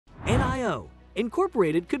NIO,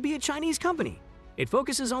 Incorporated could be a Chinese company. It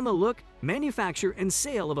focuses on the look, manufacture, and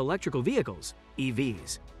sale of electrical vehicles,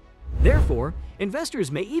 EVs. Therefore,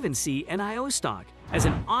 investors may even see NIO stock as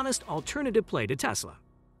an honest alternative play to Tesla.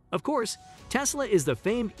 Of course, Tesla is the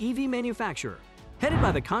famed EV manufacturer, headed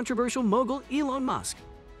by the controversial mogul Elon Musk.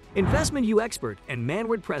 Investment U expert and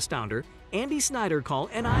Manward Press founder Andy Snyder call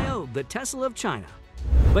NIO the Tesla of China.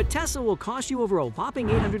 But Tesla will cost you over a whopping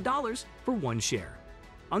 $800 for one share.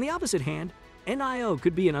 On the opposite hand, NIO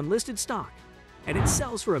could be an unlisted stock, and it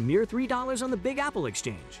sells for a mere $3 on the Big Apple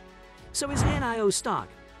exchange. So is NIO stock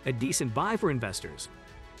a decent buy for investors?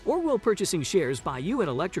 Or will purchasing shares buy you an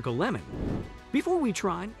electrical lemon? Before we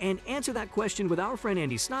try and answer that question with our friend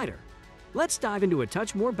Andy Snyder, let's dive into a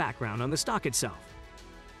touch more background on the stock itself.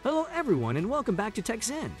 Hello everyone and welcome back to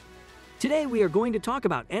TechZen. Today we are going to talk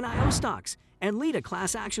about NIO stocks and lead a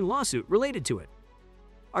class action lawsuit related to it.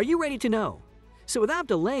 Are you ready to know? So without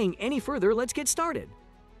delaying any further, let's get started.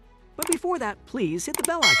 But before that, please hit the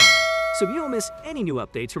bell icon so you don't miss any new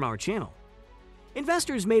updates from our channel.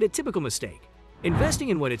 Investors made a typical mistake, investing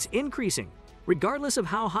in what it's increasing, regardless of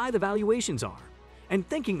how high the valuations are, and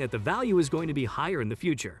thinking that the value is going to be higher in the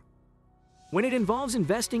future. When it involves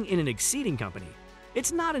investing in an exceeding company,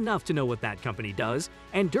 it's not enough to know what that company does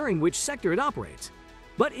and during which sector it operates.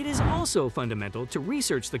 But it is also fundamental to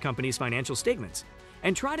research the company's financial statements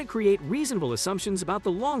and try to create reasonable assumptions about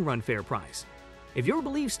the long-run fair price. If your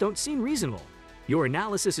beliefs don't seem reasonable, your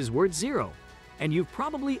analysis is worth zero, and you've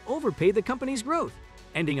probably overpaid the company's growth,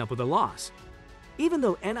 ending up with a loss. Even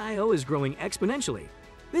though NIO is growing exponentially,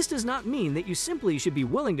 this does not mean that you simply should be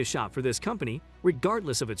willing to shop for this company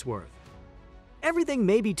regardless of its worth. Everything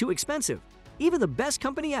may be too expensive, even the best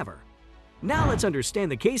company ever. Now let's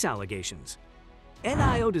understand the case allegations.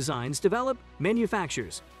 NIO designs, develops,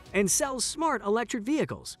 manufactures, and sells smart electric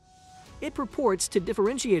vehicles. It purports to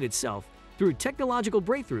differentiate itself through technological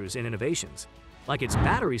breakthroughs and innovations, like its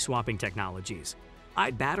battery swapping technologies,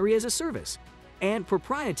 battery as a service, and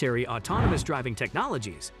proprietary autonomous driving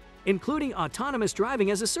technologies, including autonomous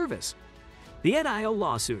driving as a service. The NIO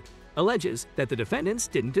lawsuit alleges that the defendants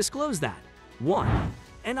didn't disclose that. 1.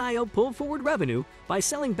 NIO pulled forward revenue by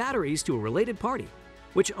selling batteries to a related party,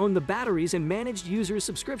 which owned the batteries and managed users'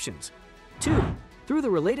 subscriptions. 2. Through the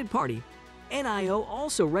related party, NIO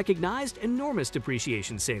also recognized enormous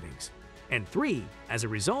depreciation savings. And 3. As a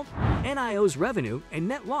result, NIO's revenue and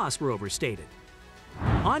net loss were overstated.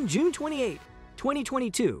 On June 28,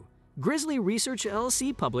 2022, Grizzly Research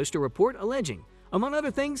LLC published a report alleging, among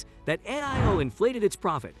other things, that NIO inflated its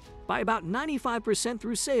profit by about 95%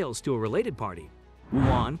 through sales to a related party,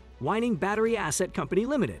 Whining Battery Asset Company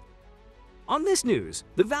Limited. On this news,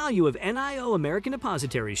 the value of NIO American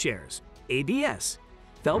Depository Shares, ADS,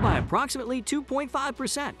 fell by approximately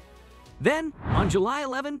 2.5%. Then, on July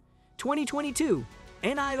 11, 2022,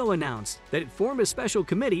 NIO announced that it formed a special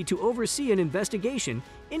committee to oversee an investigation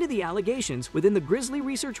into the allegations within the Grizzly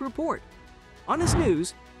Research report. On this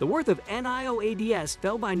news, the worth of NIO ADS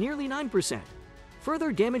fell by nearly 9%,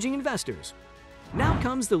 further damaging investors. Now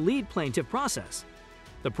comes the lead plaintiff process.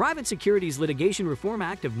 The Private Securities Litigation Reform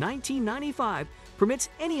Act of 1995 permits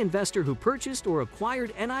any investor who purchased or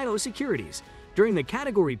acquired NIO securities during the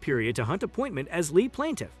category period to hunt appointment as lead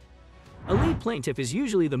plaintiff. A lead plaintiff is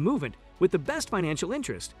usually the movement with the best financial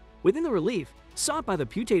interest within the relief sought by the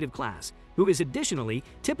putative class, who is additionally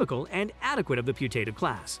typical and adequate of the putative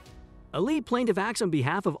class. A lead plaintiff acts on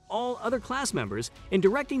behalf of all other class members in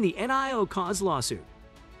directing the NIO cause lawsuit.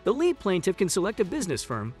 The lead plaintiff can select a business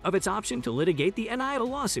firm of its option to litigate the NIO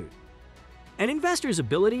lawsuit. An investor's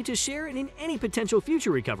ability to share in any potential future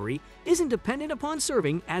recovery isn't dependent upon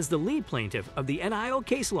serving as the lead plaintiff of the NIO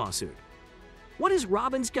case lawsuit. What is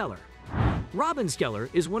Robbins-Geller? Robbins-Geller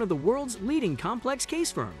is one of the world's leading complex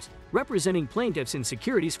case firms, representing plaintiffs in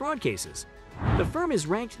securities fraud cases. The firm is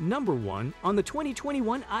ranked number 1 on the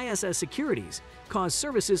 2021 ISS Securities Cause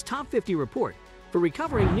Services Top 50 report for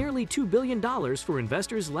recovering nearly $2 billion for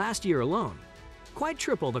investors last year alone, quite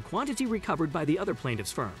triple the quantity recovered by the other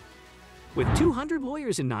plaintiff's firm. With 200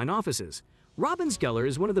 lawyers in 9 offices, Robbins-Geller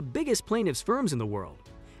is one of the biggest plaintiffs' firms in the world,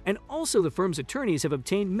 and also the firm's attorneys have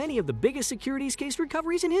obtained many of the biggest securities case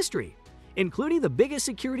recoveries in history, including the biggest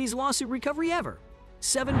securities lawsuit recovery ever,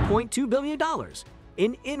 $7.2 billion,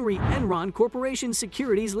 in Enron Corporation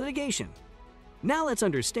securities litigation. Now let's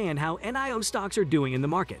understand how NIO stocks are doing in the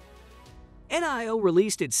market. NIO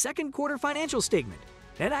released its second quarter financial statement.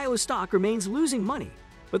 NIO stock remains losing money,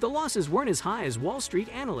 but the losses weren't as high as Wall Street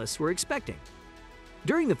analysts were expecting.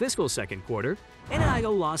 During the fiscal second quarter,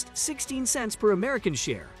 NIO lost 16 cents per American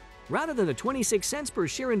share, rather than the 26 cents per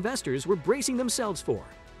share investors were bracing themselves for.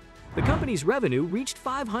 The company's revenue reached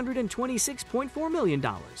 $526.4 million,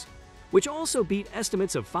 which also beat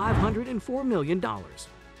estimates of $504 million.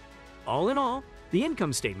 All in all, the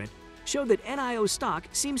income statement showed that NIO stock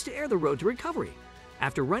seems to air the road to recovery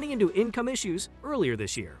after running into income issues earlier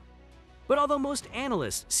this year. But although most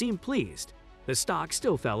analysts seem pleased, the stock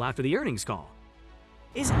still fell after the earnings call.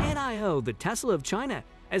 Is NIO the Tesla of China,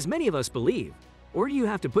 as many of us believe, or do you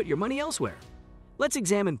have to put your money elsewhere? Let's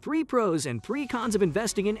examine 3 pros and 3 cons of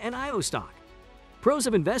investing in NIO stock. Pros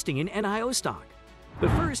of investing in NIO stock. The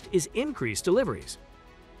first is increased deliveries.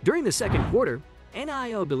 During the second quarter,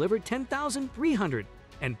 NIO delivered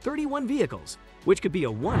 10,331 vehicles, which could be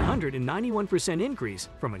a 191% increase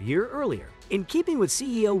from a year earlier. In keeping with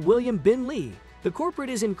CEO William Bin Li, the corporate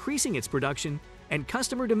is increasing its production and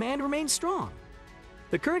customer demand remains strong.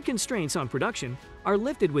 The current constraints on production are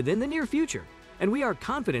lifted within the near future, and we are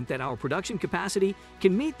confident that our production capacity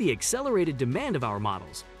can meet the accelerated demand of our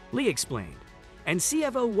models, Li explained. And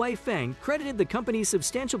CFO Wei Feng credited the company's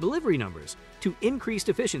substantial delivery numbers to increased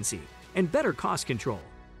efficiency and better cost control.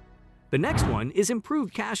 The next one is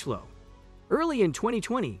improved cash flow. Early in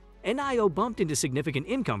 2020, NIO bumped into significant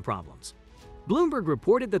income problems. Bloomberg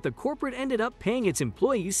reported that the corporate ended up paying its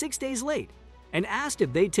employees 6 days late and asked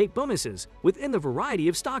if they'd take bonuses within the variety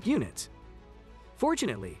of stock units.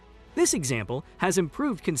 Fortunately, this example has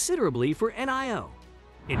improved considerably for NIO.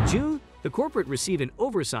 In June, the corporate received an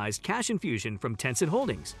oversized cash infusion from Tencent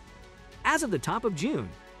Holdings. As of the top of June,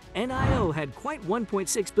 NIO had quite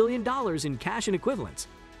 $1.6 billion in cash and equivalents.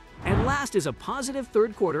 And last is a positive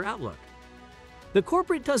third quarter outlook. The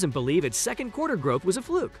corporate doesn't believe its second quarter growth was a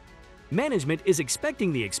fluke. Management is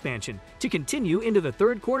expecting the expansion to continue into the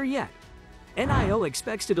third quarter yet. NIO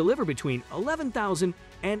expects to deliver between 11,000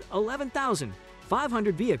 and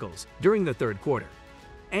 11,500 vehicles during the third quarter,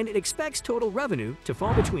 and it expects total revenue to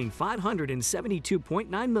fall between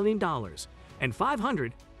 $572.9 million and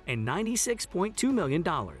 $596.2 million.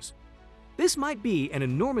 This might be an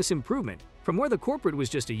enormous improvement from where the corporate was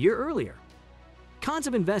just a year earlier. Cons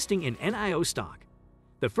of investing in NIO stock.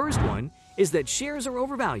 The first one is that shares are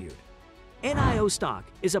overvalued. NIO stock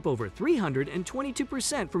is up over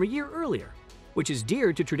 322% from a year earlier, which is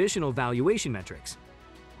dear to traditional valuation metrics.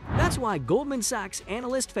 That's why Goldman Sachs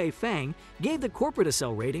analyst Fei Fang gave the corporate a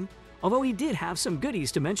sell rating, although he did have some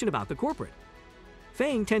goodies to mention about the corporate.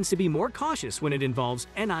 Fang tends to be more cautious when it involves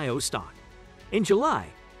NIO stock. In July,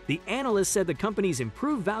 the analyst said the company's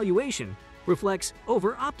improved valuation reflects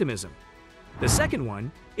over-optimism. The second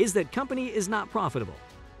one is that company is not profitable.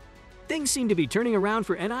 Things seem to be turning around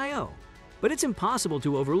for NIO, but it's impossible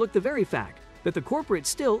to overlook the very fact that the corporate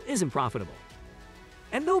still isn't profitable.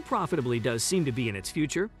 And though profitably does seem to be in its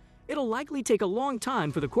future, it'll likely take a long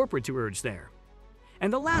time for the corporate to urge there.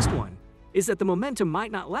 And the last one is that the momentum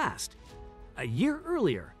might not last. A year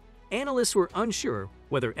earlier, analysts were unsure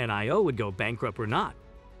whether NIO would go bankrupt or not.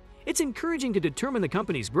 It's encouraging to determine the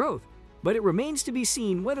company's growth, but it remains to be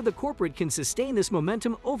seen whether the corporate can sustain this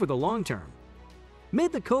momentum over the long term.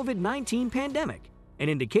 Mid the COVID-19 pandemic, an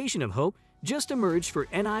indication of hope just emerged for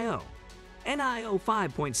NIO. NIO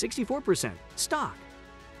 5.64% stock.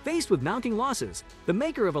 Faced with mounting losses, the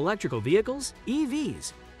maker of electrical vehicles,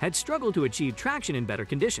 EVs, had struggled to achieve traction in better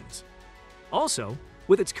conditions. Also,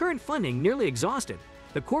 with its current funding nearly exhausted,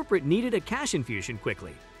 the corporate needed a cash infusion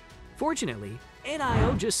quickly. Fortunately,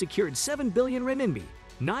 NIO just secured 7 billion renminbi,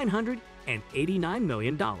 $989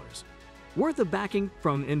 million, worth of backing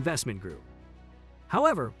from investment group.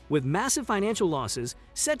 However, with massive financial losses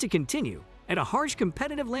set to continue and a harsh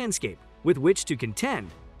competitive landscape with which to contend,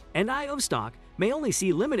 NIO stock may only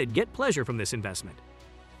see limited get pleasure from this investment.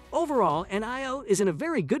 Overall, NIO is in a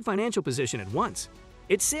very good financial position at once.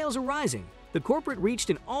 Its sales are rising, the corporate reached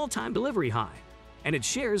an all-time delivery high, and its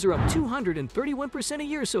shares are up 231% a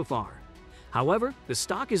year so far. However, the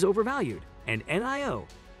stock is overvalued, and NIO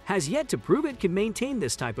has yet to prove it can maintain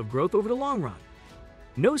this type of growth over the long run.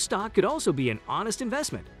 No stock could also be an honest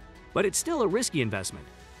investment, but it's still a risky investment.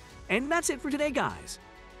 And that's it for today, guys.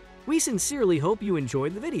 We sincerely hope you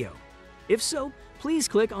enjoyed the video. If so, please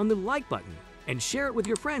click on the like button and share it with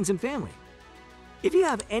your friends and family. If you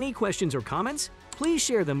have any questions or comments, please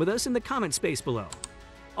share them with us in the comment space below.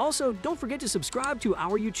 Also, don't forget to subscribe to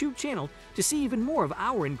our YouTube channel to see even more of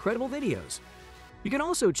our incredible videos. You can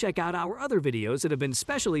also check out our other videos that have been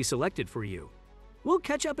specially selected for you. We'll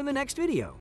catch up in the next video.